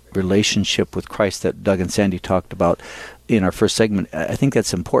that relationship with Christ that Doug and Sandy talked about in our first segment, I think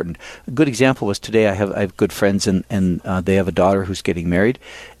that's important. A good example was today. I have good friends, and they have a daughter who's getting married,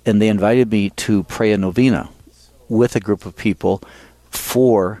 and they invited me to pray a novena with a group of people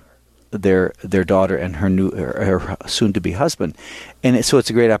for their daughter and her soon-to-be husband, and so it's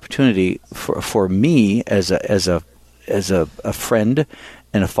a great opportunity for me as a friend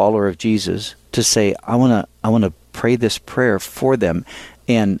and a follower of Jesus to say, I want to pray this prayer for them.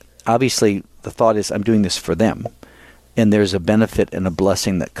 And obviously the thought is, I'm doing this for them, and there's a benefit and a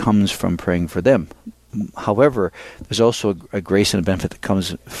blessing that comes from praying for them. However, there's also a grace and a benefit that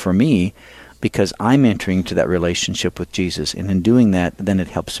comes for me, because I'm entering into that relationship with Jesus, and in doing that, then it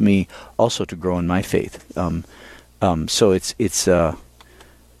helps me also to grow in my faith. So it's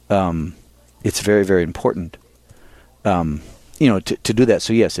very, very important to do that.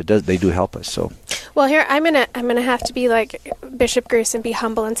 So yes, it does. They do help us. So. Well, here I'm gonna have to be like Bishop Gruss and be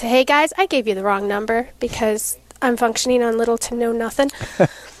humble and say, hey guys, I gave you the wrong number because I'm functioning on little to no nothing.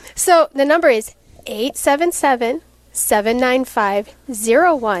 So the number is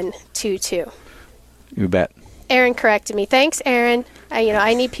 877-795-0122. You bet. Aaron corrected me. Thanks, Aaron.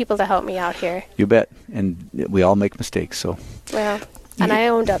 I need people to help me out here. You bet. And we all make mistakes. So. Well, and I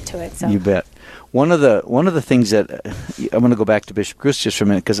owned up to it. So. You bet. One of the things that I'm going to go back to Bishop Gruss just for a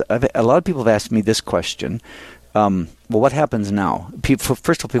minute, because a lot of people have asked me this question. Well, what happens now?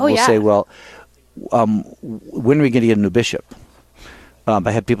 First of all, people will say, well, when are we going to get a new bishop?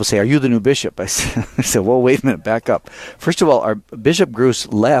 I had people say, are you the new bishop? I said, well, wait a minute, back up. First of all, our Bishop Gruss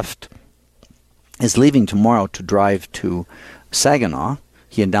is leaving tomorrow to drive to Saginaw.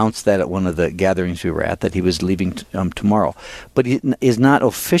 He announced that at one of the gatherings we were at, that he was leaving tomorrow. But he is not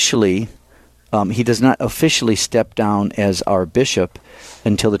officially... he does not officially step down as our bishop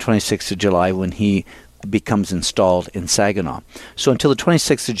until the 26th of July, when he becomes installed in Saginaw. So until the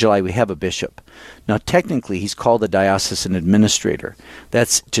 26th of July, we have a bishop. Now, technically, he's called a diocesan administrator.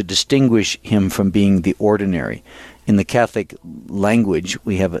 That's to distinguish him from being the ordinary. In the Catholic language,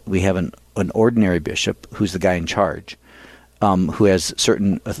 we have an ordinary bishop who's the guy in charge, who has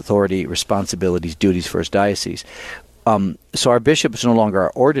certain authority, responsibilities, duties for his diocese. So our bishop is no longer our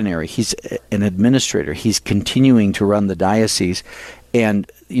ordinary. He's an administrator. He's continuing to run the diocese. And,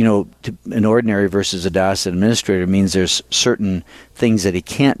 an ordinary versus a diocesan administrator means there's certain things that he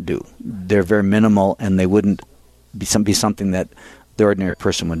can't do. They're very minimal, and they wouldn't be something that the ordinary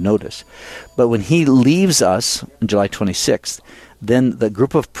person would notice. But when he leaves us on July 26th, then the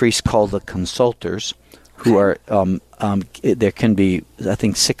group of priests called the consultors, who are, there can be, I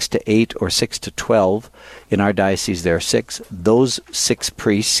think, 6 to 8 or 6 to 12. In our diocese, there are 6. Those 6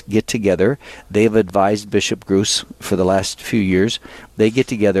 priests get together. They've advised Bishop Gruss for the last few years. They get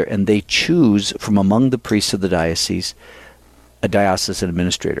together and they choose from among the priests of the diocese a diocesan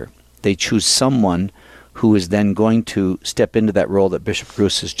administrator. They choose someone who is then going to step into that role that Bishop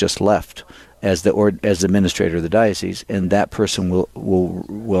Gruss has just left as the administrator of the diocese, and that person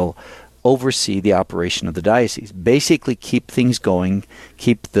will oversee the operation of the diocese. Basically, keep things going,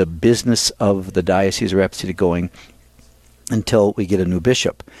 keep the business of the diocese or episcopate going until we get a new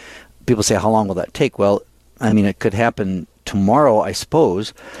bishop. People say, how long will that take? Well, I mean, it could happen tomorrow, I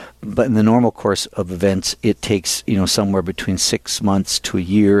suppose, but in the normal course of events, it takes somewhere between 6 months to a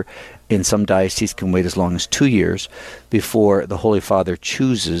year. In some dioceses can wait as long as 2 years before the Holy Father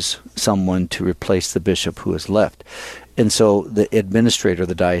chooses someone to replace the bishop who is left. And so the administrator of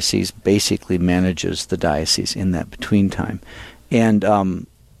the diocese basically manages the diocese in that between time. And,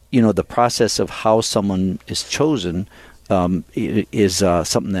 the process of how someone is chosen is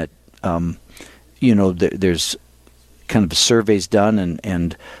something that, there's kind of surveys done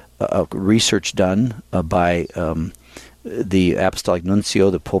and research done by the Apostolic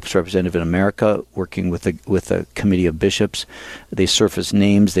Nuncio, the Pope's representative in America, working with a committee of bishops. They surface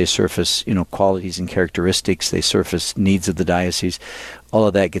names, they surface qualities and characteristics, they surface needs of the diocese. All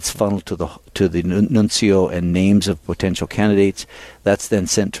of that gets funneled to the nuncio and names of potential candidates. That's then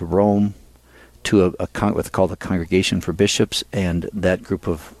sent to Rome to what's called the Congregation for Bishops, and that group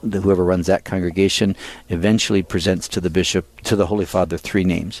of whoever runs that congregation eventually presents to the Holy Father 3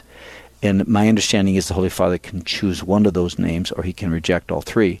 names. And my understanding is the Holy Father can choose one of those names, or he can reject all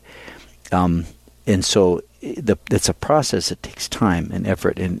 3. And so it's a process that takes time and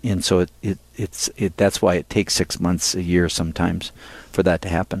effort, and so it's that's why it takes 6 months, a year sometimes, for that to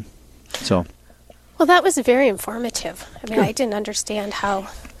happen. So, well, that was very informative. I mean, I didn't understand how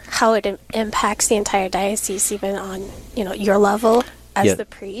it impacts the entire diocese, even on your level as the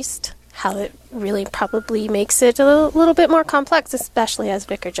priest. How it really probably makes it a little bit more complex, especially as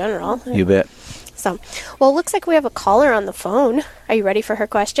Vicar General. You bet. So, well, it looks like we have a caller on the phone. Are you ready for her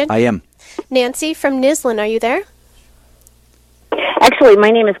question? I am. Nancy from Nislin, are you there? Actually,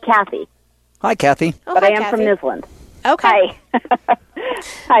 my name is Kathy. Hi, Kathy. But I am from Nislin. Okay. Hi.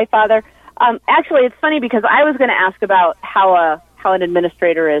 Hi, Father. Actually, it's funny because I was going to ask about how an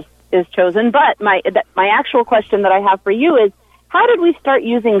administrator is chosen, but my actual question that I have for you is, how did we start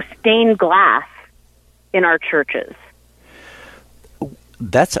using stained glass in our churches?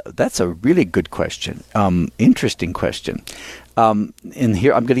 That's a really good question. Interesting question. And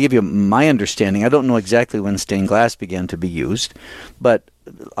here I'm going to give you my understanding. I don't know exactly when stained glass began to be used, but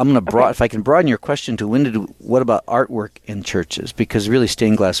I'm going to if I can broaden your question to what about artwork in churches? Because really,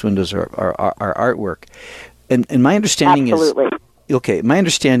 stained glass windows are artwork. And my understanding my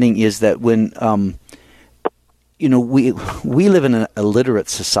understanding is that when we live in an illiterate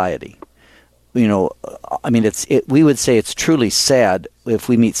society. I mean, we would say it's truly sad if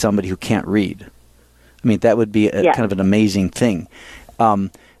we meet somebody who can't read. I mean, that would be kind of an amazing thing.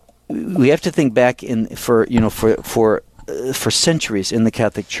 We have to think back for centuries in the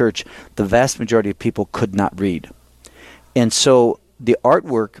Catholic Church, the vast majority of people could not read. And so the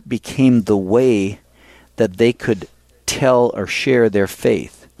artwork became the way that they could tell or share their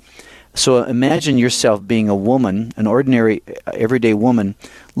faith. So imagine yourself being a woman, an ordinary, everyday woman,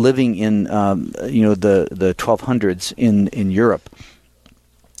 living in the 1200s in Europe,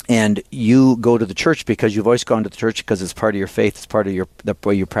 and you go to the church because you've always gone to the church because it's part of your faith, it's part of the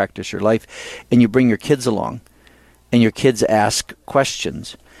way you practice your life, and you bring your kids along, and your kids ask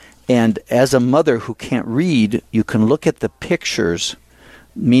questions, and as a mother who can't read, you can look at the pictures,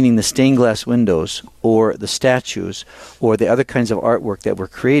 meaning the stained glass windows or the statues or the other kinds of artwork that were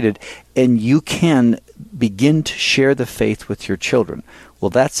created, and you can begin to share the faith with your children. Well,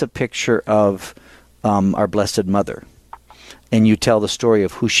 that's a picture of our Blessed Mother. And you tell the story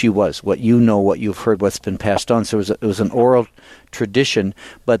of who she was, what you know, what you've heard, what's been passed on. So it was an oral tradition,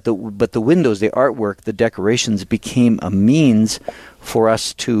 but the windows, the artwork, the decorations became a means for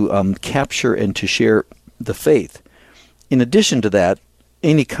us to capture and to share the faith. In addition to that,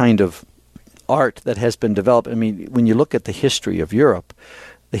 any kind of art that has been developed, I mean, when you look at the history of Europe,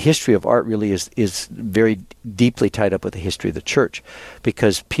 the history of art really is very deeply tied up with the history of the church,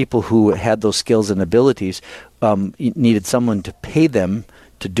 because people who had those skills and abilities needed someone to pay them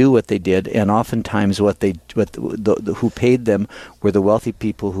to do what they did, and oftentimes who paid them were the wealthy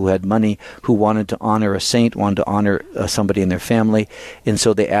people who had money, who wanted to honor a saint, wanted to honor somebody in their family, and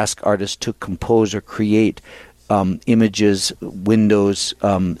so they asked artists to compose or create images, windows,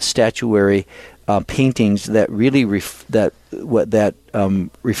 statuary, paintings that really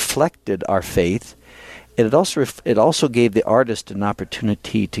reflected our faith. And it also gave the artist an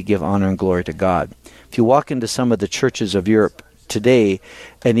opportunity to give honor and glory to God. If you walk into some of the churches of Europe today,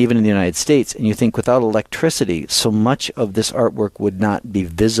 and even in the United States, and you think without electricity, so much of this artwork would not be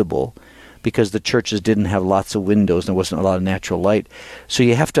visible, because the churches didn't have lots of windows and there wasn't a lot of natural light. So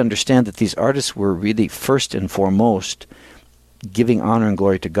you have to understand that these artists were really first and foremost giving honor and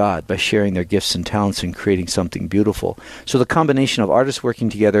glory to God by sharing their gifts and talents and creating something beautiful. So the combination of artists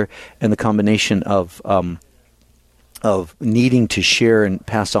working together and the combination of needing to share and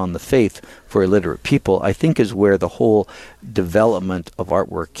pass on the faith for illiterate people, I think is where the whole development of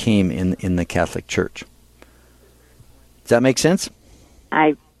artwork came in the Catholic Church. Does that make sense?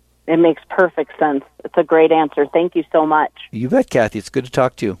 It makes perfect sense. It's a great answer. Thank you so much. You bet, Kathy. It's good to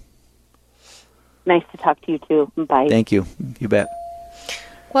talk to you. Nice to talk to you, too. Bye. Thank you. You bet.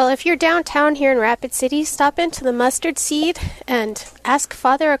 Well, if you're downtown here in Rapid City, stop into the Mustard Seed and ask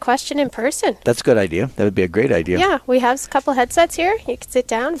Father a question in person. That's a good idea. That would be a great idea. Yeah, we have a couple headsets here. You can sit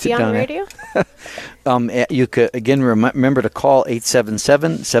down, be on the radio. You could, again, remember to call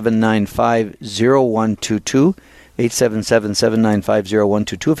 877-795-0122.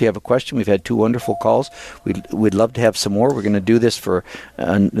 877-795-0122. If you have a question, we've had 2 wonderful calls. We'd love to have some more. We're going to do this for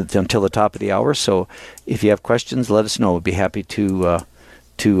until the top of the hour. So if you have questions, let us know. We'd be happy to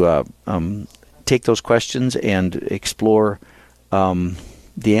take those questions and explore the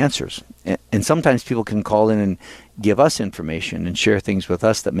answers. And sometimes people can call in and give us information and share things with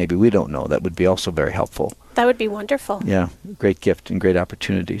us that maybe we don't know. That would be also very helpful. That would be wonderful. Yeah, great gift and great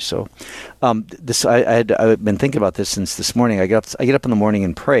opportunity. So, I've been thinking about this since this morning. I get up in the morning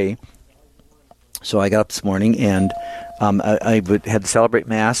and pray. So I got up this morning and I had to celebrate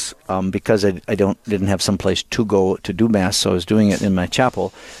Mass because I didn't have some place to go to do Mass. So I was doing it in my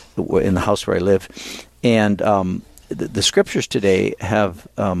chapel, in the house where I live. And the scriptures today have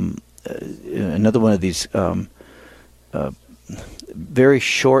another one of these very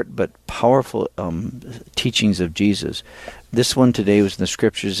short but powerful teachings of Jesus. This one today was in the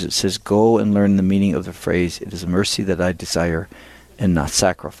scriptures. It says, "Go and learn the meaning of the phrase, 'It is mercy that I desire and not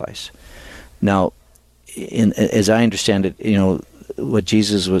sacrifice.'" Now, as I understand it, what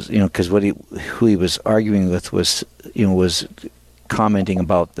Jesus was, because who he was arguing with was commenting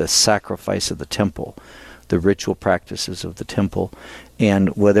about the sacrifice of the temple, the ritual practices of the temple, and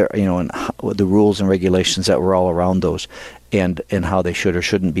whether and the rules and regulations that were all around those, and how they should or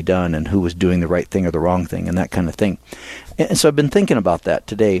shouldn't be done, and who was doing the right thing or the wrong thing, and that kind of thing. And so I've been thinking about that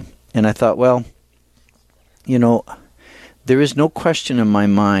today, and I thought, well, there is no question in my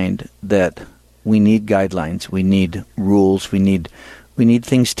mind that we need guidelines, we need rules, we need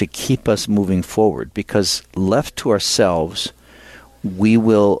things to keep us moving forward, because left to ourselves, we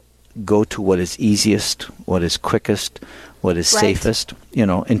will go to what is easiest, what is quickest, what is safest, in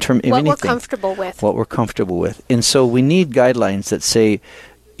terms of anything. What we're comfortable with. What we're comfortable with. And so we need guidelines that say,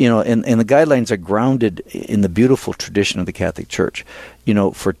 and the guidelines are grounded in the beautiful tradition of the Catholic Church.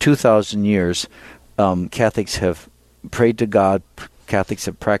 For 2,000 years, Catholics have prayed to God, Catholics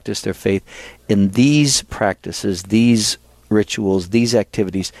have practiced their faith, and these practices, these rituals, these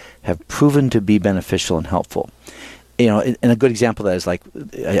activities have proven to be beneficial and helpful. And a good example of that is, like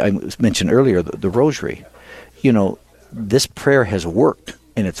I mentioned earlier, the Rosary. This prayer has worked,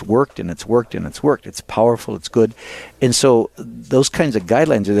 and it's worked, and it's worked, and it's worked. It's powerful, it's good. And so those kinds of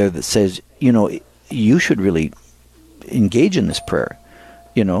guidelines are there that says, you should really engage in this prayer.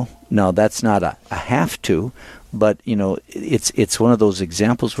 Now that's not a have to, but, it's one of those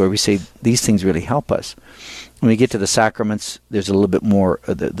examples where we say these things really help us. When we get to the sacraments, there's a little more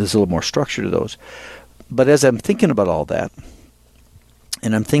structure to those. But as I'm thinking about all that,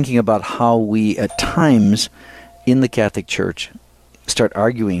 and I'm thinking about how we at times in the Catholic Church start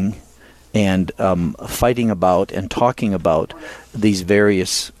arguing and fighting about and talking about these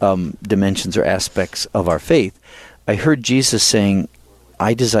various dimensions or aspects of our faith, I heard Jesus saying,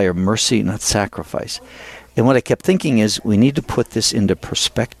 "I desire mercy, not sacrifice." And what I kept thinking is we need to put this into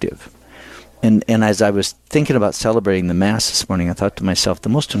perspective. And as I was thinking about celebrating the Mass this morning, I thought to myself, the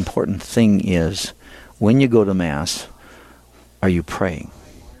most important thing is, when you go to Mass, are you praying?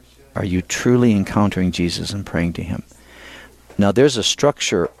 Are you truly encountering Jesus and praying to Him? Now, there's a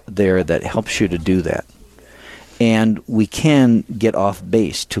structure there that helps you to do that. And we can get off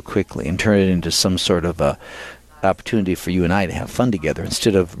base too quickly and turn it into some sort of a opportunity for you and I to have fun together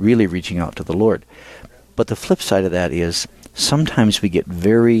instead of really reaching out to the Lord. But the flip side of that is sometimes we get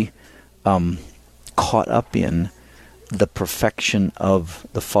very caught up in the perfection of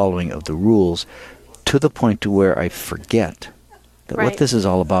the following of the rules, to the point to where I forget that what this is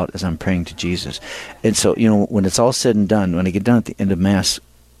all about is I'm praying to Jesus. And so, when it's all said and done, when I get done at the end of Mass,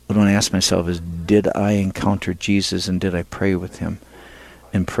 what I want to ask myself is, did I encounter Jesus, and did I pray with Him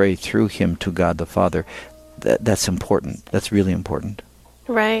and pray through Him to God the Father? That's important. That's really important.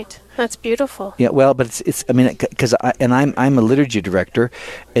 Right. That's beautiful. Yeah, well, but it's I mean, because I'm a liturgy director,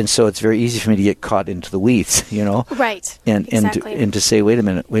 and so it's very easy for me to get caught into the weeds, you know. Right. And exactly. and to say, wait a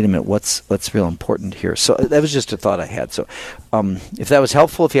minute, what's real important here? So that was just a thought I had. So, if that was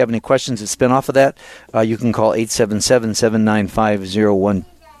helpful, if you have any questions that spin off of that, you can call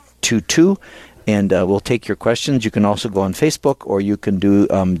 877-795-0122. And we'll take your questions. You can also go on Facebook, or you can do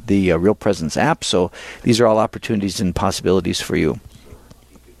the Real Presence app. So these are all opportunities and possibilities for you.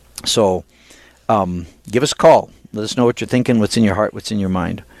 So give us a call. Let us know what you're thinking, what's in your heart, what's in your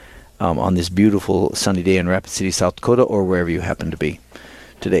mind on this beautiful sunny day in Rapid City, South Dakota, or wherever you happen to be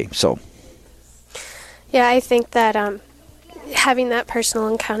today. So, yeah, I think that having that personal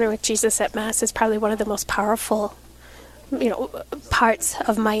encounter with Jesus at Mass is probably one of the most powerful, parts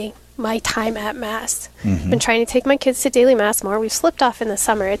of my time at Mass. Mm-hmm. I've been trying to take my kids to daily Mass more. We've slipped off in the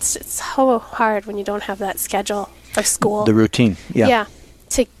summer. It's so hard when you don't have that schedule of school. The routine, yeah. Yeah.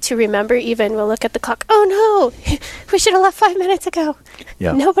 To remember, even we'll look at the clock. Oh no, we should have left 5 minutes ago.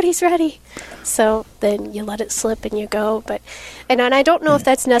 Yeah. Nobody's ready. So then you let it slip and you go. And I don't know if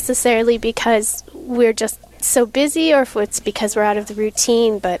that's necessarily because we're just so busy, or if it's because we're out of the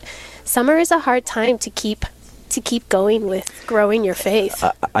routine. But summer is a hard time to keep going with growing your faith.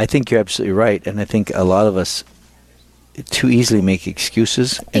 I think you're absolutely right, and I think a lot of us too easily make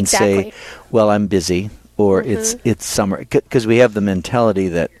excuses and say, "Well, I'm busy." Or it's summer, because we have the mentality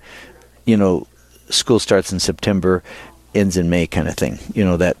that, school starts in September, ends in May kind of thing,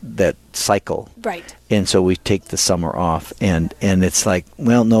 that cycle. Right. And so we take the summer off, and it's like,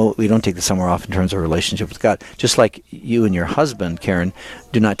 well, no, we don't take the summer off in terms of our relationship with God. Just like you and your husband, Karen,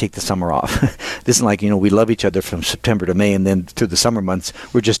 do not take the summer off. This isn't like, we love each other from September to May, and then through the summer months,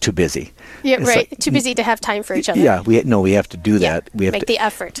 we're just too busy. Yeah, it's right. Like, too busy to have time for each other. Yeah, we have to do that. We have make the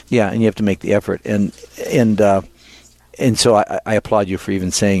effort. Yeah, and you have to make the effort. And so I applaud you for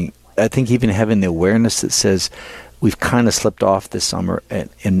even saying, I think even having the awareness that says, we've kind of slipped off this summer, and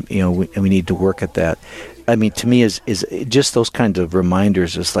we need to work at that. I mean, to me, is just those kinds of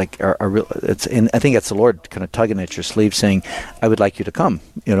reminders is like are real. And I think that's the Lord kind of tugging at your sleeve, saying, "I would like you to come."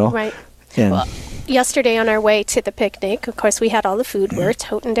 Right. And well, yesterday on our way to the picnic, of course, we had all the food. We're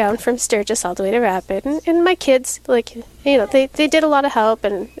toting down from Sturgis all the way to Rapid, and my kids, they did a lot of help,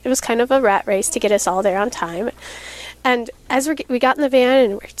 and it was kind of a rat race to get us all there on time. And as we got in the van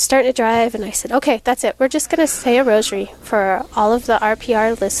and we're starting to drive, and I said, okay, that's it. We're just going to say a rosary for all of the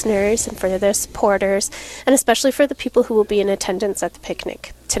RPR listeners and for their supporters, and especially for the people who will be in attendance at the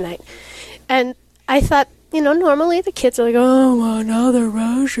picnic tonight. And I thought, normally the kids are like, oh, another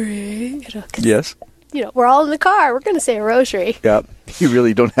rosary. Yes. We're all in the car. We're going to say a rosary. Yeah, you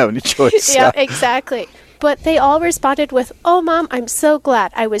really don't have any choice. Yeah, exactly. But they all responded with, oh, Mom, I'm so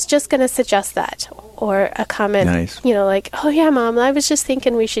glad. I was just going to suggest that. Or a comment, nice. Like, oh, yeah, Mom, I was just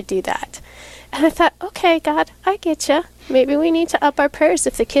thinking we should do that. And I thought, okay, God, I get you. Maybe we need to up our prayers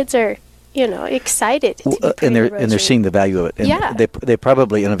if the kids are, excited to be and they're seeing the value of it. And yeah. They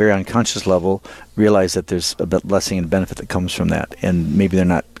probably, on a very unconscious level, realize that there's a blessing and benefit that comes from that. And maybe they're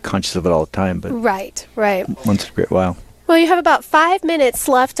not conscious of it all the time. But right. Once in a great while. Well, you have about 5 minutes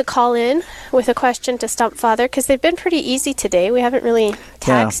left to call in with a question to Stump Father, because they've been pretty easy today. We haven't really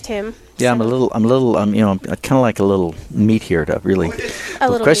taxed him. Yeah, so. I'm kind of like a little meat here to really.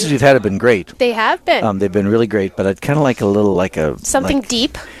 The questions meat. we've had have been great. They have been. They've been really great, but I'd kind of like a little something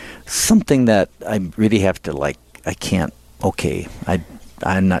deep. Something that I really have to I can't. Okay,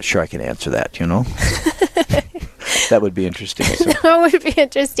 I'm not sure I can answer that. That would be interesting. So. That would be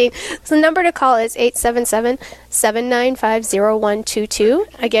interesting. So the number to call is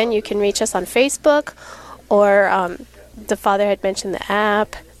 877-795-0122. Again, you can reach us on Facebook, or the Father had mentioned the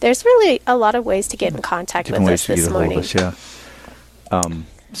app. There's really a lot of ways to get in contact with us this morning. Us, yeah.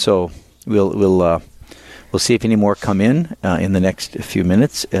 So we'll see if any more come in the next few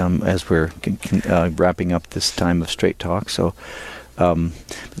minutes as we're wrapping up this time of Straight Talk. So.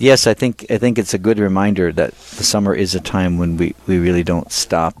 Yes, I think it's a good reminder that the summer is a time when we really don't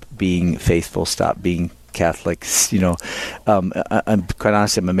stop being faithful, stop being Catholics. I'm quite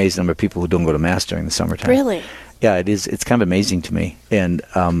honestly, I'm amazed at the number of people who don't go to Mass during the summertime. Really? Yeah, it is. It's kind of amazing to me, and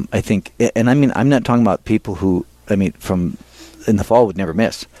I think, and I mean, I'm not talking about people who, from in the fall would never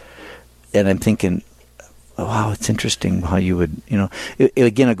miss, and I'm thinking, wow, it's interesting how you would,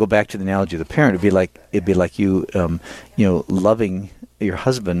 again, I go back to the analogy of the parent. It'd be like you, loving your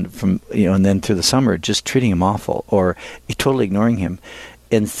husband from, and then through the summer just treating him awful or totally ignoring him,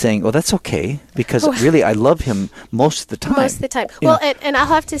 and saying, "Oh, that's okay," because really I love him most of the time. Most of the time. Well, and I'll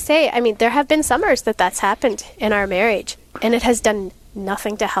have to say, there have been summers that's happened in our marriage, and it has done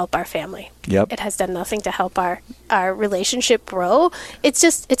nothing to help our family. Yep. It has done nothing to help our relationship grow. It's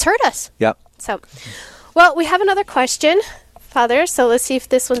hurt us. Yep. So, well, we have another question, Father, so let's see if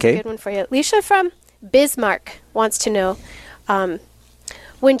this one's Okay. a good one for you. Alicia from Bismarck wants to know,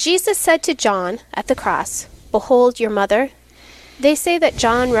 when Jesus said to John at the cross, "Behold your mother," they say that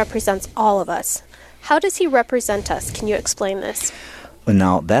John represents all of us. How does he represent us? Can you explain this? Well,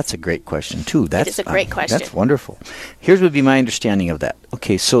 now, that's a great question, too. Is a great question. That's wonderful. Here's would be my understanding of that.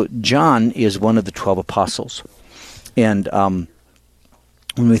 Okay, so John is one of the 12 apostles. And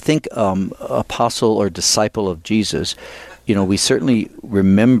when we think apostle or disciple of Jesus, we certainly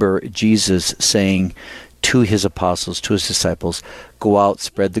remember Jesus saying to his apostles, to his disciples, go out,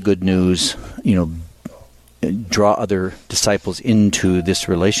 spread the good news, draw other disciples into this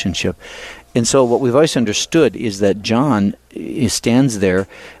relationship. And so what we've always understood is that John stands there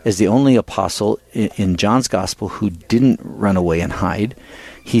as the only apostle in John's gospel who didn't run away and hide.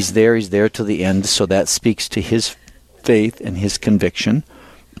 He's there till the end, so that speaks to his faith and his conviction.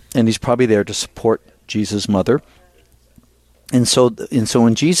 And he's probably there to support Jesus' mother. And so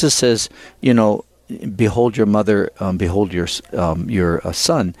when Jesus says, behold your mother, behold your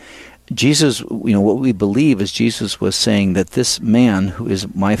son, Jesus, what we believe is Jesus was saying that this man who is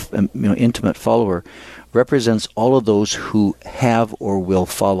my intimate follower represents all of those who have or will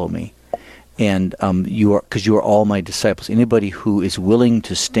follow me. And you are all my disciples. Anybody who is willing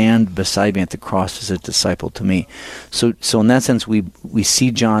to stand beside me at the cross is a disciple to me. So in that sense, we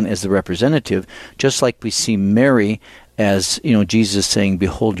see John as the representative, just like we see Mary as Jesus saying,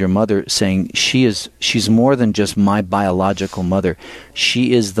 "Behold your mother," saying she's more than just my biological mother.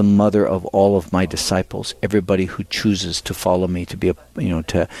 She is the mother of all of my disciples. Everybody who chooses to follow me, to be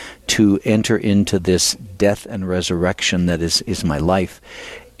to enter into this death and resurrection that is my life.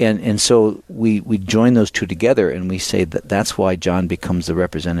 And so we join those two together, and we say that that's why John becomes the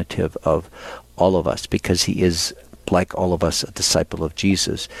representative of all of us, because he is, like all of us, a disciple of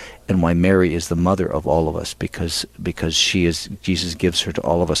Jesus, and why Mary is the mother of all of us, because she is, Jesus gives her to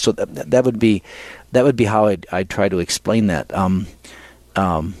all of us. So that would be how I'd try to explain that.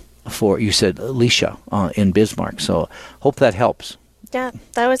 For you said Alicia in Bismarck, so hope that helps. Yeah,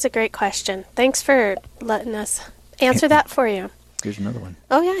 that was a great question. Thanks for letting us answer that for you. Here's another one.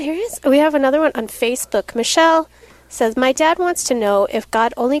 Oh, yeah, here is. We have another one on Facebook. Michelle says, my dad wants to know, if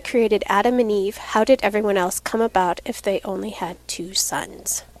God only created Adam and Eve, how did everyone else come about if they only had two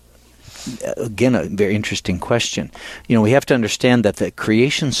sons? Again, a very interesting question. We have to understand that the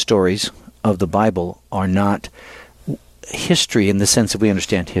creation stories of the Bible are not history in the sense that we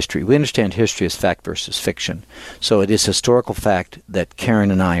understand history. We understand history as fact versus fiction. So it is historical fact that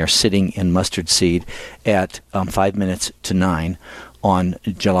Karen and I are sitting in Mustard Seed at 5 minutes to 9 on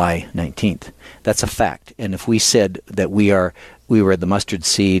July 19th. That's a fact. And if we said that we were at the Mustard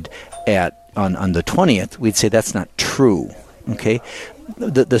Seed on the 20th, we'd say that's not true. Okay?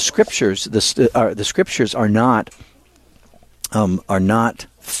 The scriptures the scriptures are not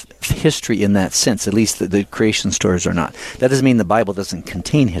history in that sense. At least the creation stories are not. That doesn't mean the Bible doesn't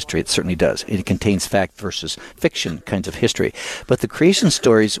contain history. It certainly does. It contains fact versus fiction kinds of history. But the creation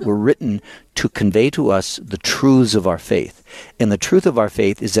stories were written to convey to us the truths of our faith. And the truth of our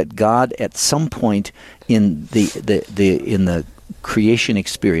faith is that God, at some point in the creation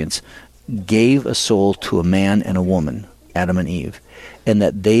experience, gave a soul to a man and a woman, Adam and Eve, and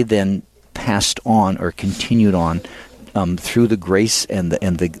that they then passed on or continued on through the grace and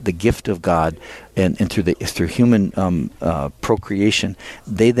the gift of God, and through human procreation.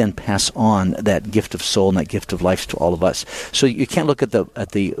 They then pass on that gift of soul and that gift of life to all of us. So you can't look at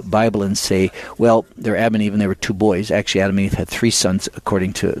the Bible and say, well, they're Adam and Eve and they were two boys. Actually, Adam and Eve had three sons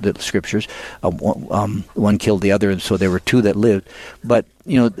according to the scriptures. One killed the other, and so there were two that lived. But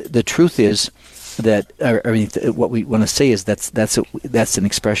the truth is that what we want to say is that's an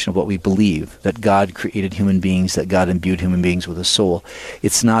expression of what we believe, that God created human beings, that God imbued human beings with a soul.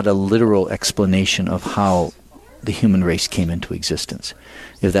 It's not a literal explanation of how the human race came into existence,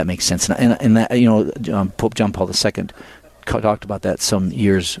 if that makes sense. And that Pope John Paul II talked about that some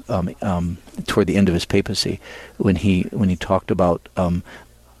years toward the end of his papacy, when he talked about our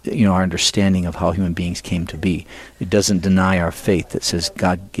understanding of how human beings came to be. It doesn't deny our faith that says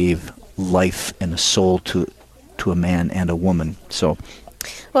God gave life and a soul to a man and a woman. So,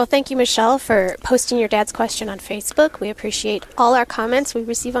 well, thank you, Michelle, for posting your dad's question on Facebook. We appreciate all our comments we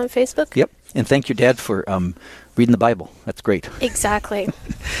receive on Facebook. Yep, and thank your dad for reading the Bible. That's great. Exactly.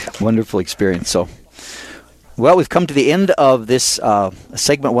 Wonderful experience. So, Well, we've come to the end of this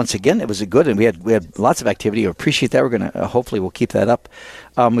segment once again. It was good, and we had lots of activity. I appreciate that. We're going to hopefully we'll keep that up.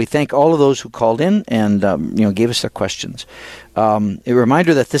 We thank all of those who called in and gave us their questions. A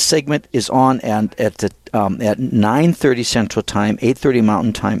reminder that this segment is on at 9:30 Central Time, 8:30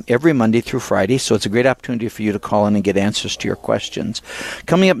 Mountain Time every Monday through Friday. So it's a great opportunity for you to call in and get answers to your questions.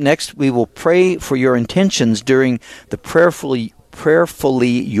 Coming up next, we will pray for your intentions during the Prayerfully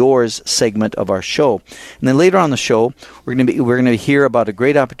Yours segment of our show. And then later on the show, we're going to hear about a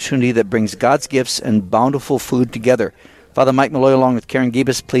great opportunity that brings God's gifts and bountiful food together. Father Mike Malloy along with Karen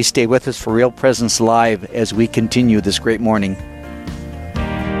Gibas, please stay with us for Real Presence Live as we continue this great morning.